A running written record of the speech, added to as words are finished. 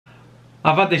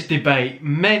I've had this debate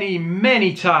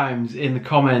many times in the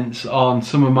comments on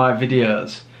some of my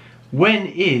videos. When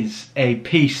is a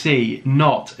PC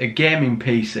not a gaming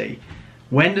PC?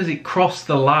 When does it cross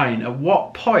the line? At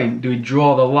what point do we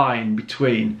draw the line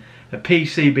between a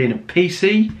PC being a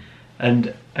PC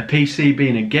and a PC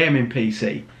being a gaming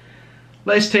PC?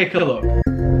 Let's take a look.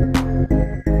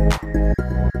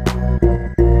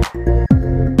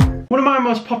 One of my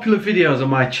most popular videos on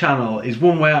my channel is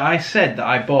one where I said that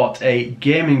I bought a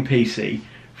gaming PC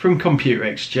from Computer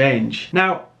Exchange.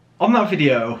 Now, on that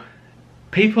video,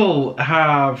 people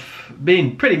have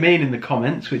been pretty mean in the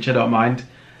comments, which I don't mind.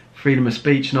 Freedom of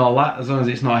speech and all that, as long as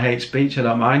it's not hate speech, I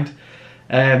don't mind.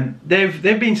 They've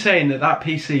been saying that that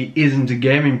PC isn't a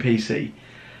gaming PC.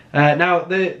 Now,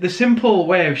 the simple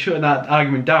way of shutting that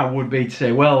argument down would be to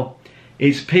say, well,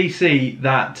 it's a PC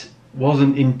that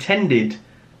wasn't intended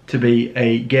to be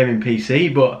a gaming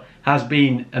PC, but has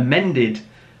been amended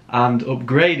and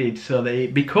upgraded so that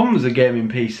it becomes a gaming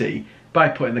PC by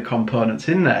putting the components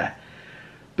in there.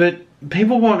 But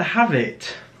people won't have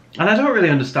it, and I don't really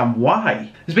understand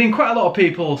why. There's been quite a lot of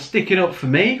people sticking up for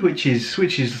me, which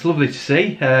is lovely to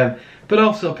see, but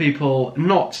also people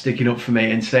not sticking up for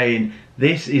me and saying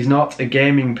this is not a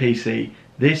gaming PC,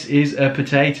 this is a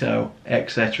potato,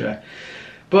 etc.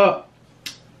 But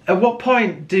at what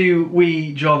point do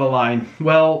we draw the line?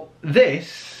 Well,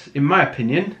 this, in my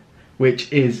opinion,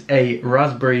 which is a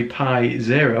Raspberry Pi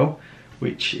Zero,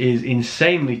 which is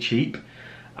insanely cheap,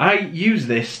 I use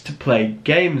this to play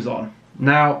games on.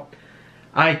 Now,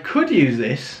 I could use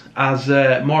this as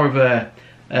more of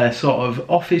a sort of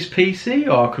office PC,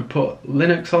 or I could put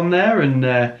Linux on there and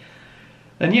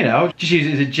you know, just use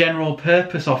it as a general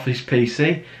purpose office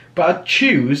PC, but I'd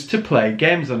choose to play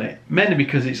games on it, mainly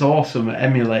because it's awesome at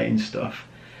emulating stuff.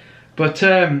 But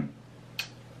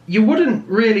you wouldn't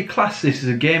really class this as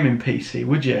a gaming PC,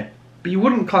 would you? But you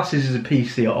wouldn't class this as a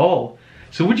PC at all.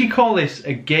 So would you call this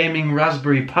a gaming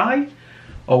Raspberry Pi?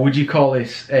 Or would you call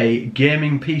this a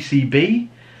gaming PCB?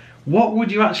 What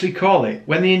would you actually call it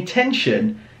when the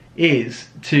intention is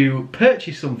to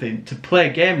purchase something to play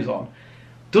games on?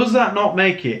 Does that not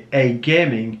make it a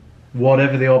gaming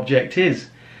whatever the object is?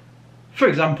 For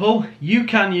example, you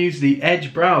can use the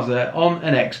Edge browser on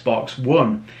an Xbox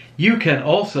One. You can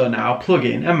also now plug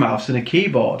in a mouse and a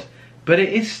keyboard, but it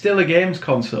is still a games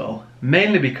console,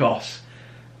 mainly because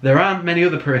there aren't many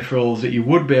other peripherals that you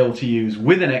would be able to use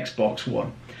with an Xbox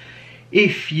One.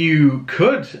 If you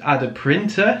could add a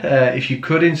printer, if you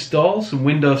could install some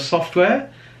Windows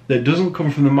software that doesn't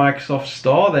come from the Microsoft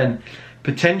Store, then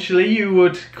potentially you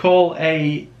would call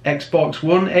a Xbox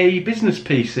One a business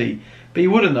PC. But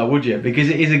you wouldn't though, would you? Because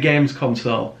it is a games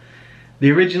console.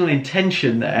 The original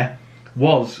intention there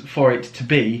was for it to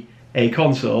be a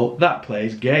console that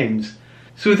plays games.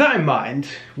 So with that in mind,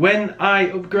 when I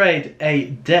upgrade a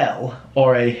Dell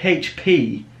or a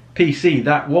HP PC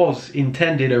that was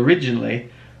intended originally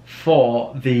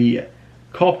for the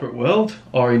corporate world,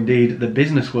 or indeed the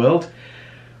business world,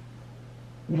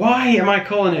 why am I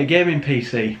calling it a gaming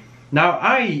PC? Now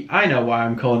I know why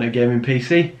I'm calling it a gaming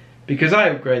PC, because I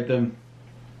upgrade them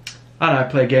and I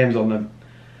play games on them.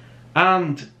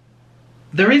 And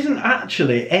there isn't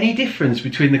actually any difference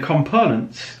between the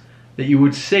components that you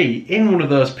would see in one of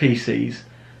those PCs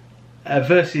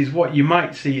versus what you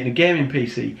might see in a gaming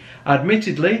PC.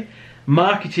 Admittedly,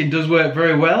 marketing does work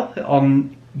very well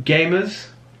on gamers.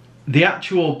 The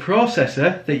actual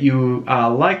processor that you are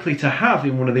likely to have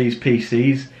in one of these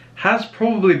PCs has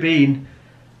probably been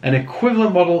an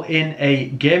equivalent model in a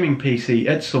gaming PC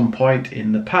at some point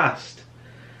in the past.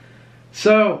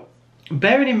 So,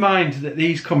 bearing in mind that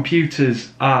these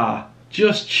computers are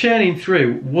just churning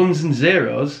through ones and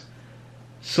zeros,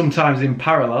 sometimes in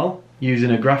parallel,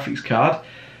 using a graphics card,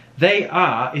 they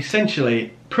are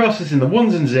essentially processing the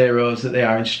ones and zeros that they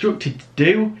are instructed to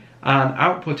do and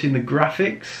outputting the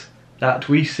graphics that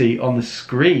we see on the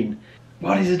screen.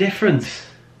 What is the difference?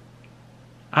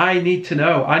 I need to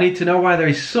know. I need to know why there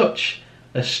is such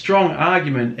a strong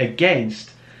argument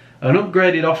against an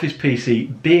upgraded office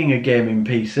PC being a gaming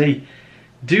PC.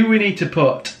 Do we need to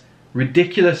put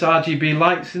ridiculous RGB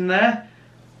lights in there?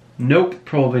 Nope,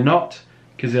 probably not,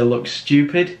 because they'll look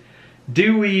stupid.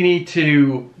 Do we need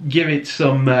to give it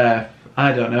some, I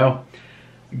don't know,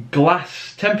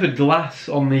 glass, tempered glass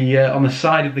on the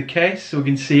side of the case so we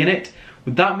can see in it?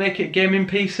 Would that make it gaming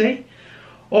PC?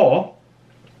 Or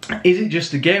is it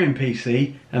just a gaming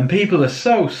PC and people are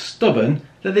so stubborn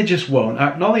that they just won't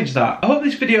acknowledge that? I hope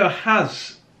this video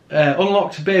has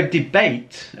unlocked a bit of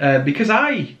debate, because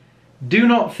I do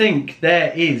not think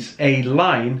there is a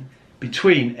line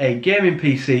between a gaming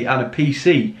PC and a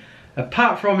PC,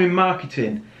 apart from in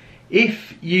marketing.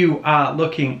 if you are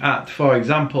looking at, for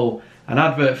example, an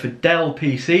advert for Dell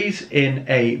PCs in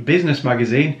a business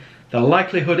magazine, the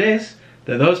likelihood is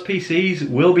that those PCs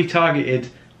will be targeted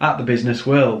at the business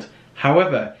world.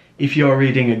 However, if you're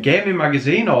reading a gaming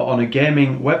magazine or on a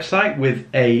gaming website with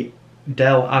a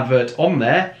Dell advert on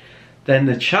there, then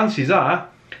the chances are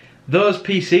those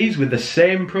PCs with the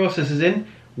same processors in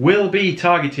will be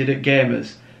targeted at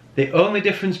gamers. The only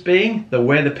difference being the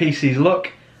way the PCs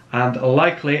look and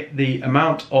likely the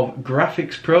amount of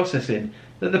graphics processing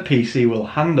that the PC will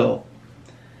handle.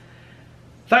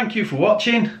 Thank you for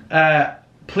watching.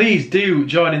 Please do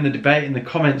join in the debate in the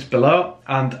comments below,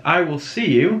 and I will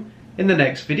see you in the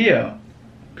next video.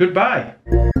 Goodbye.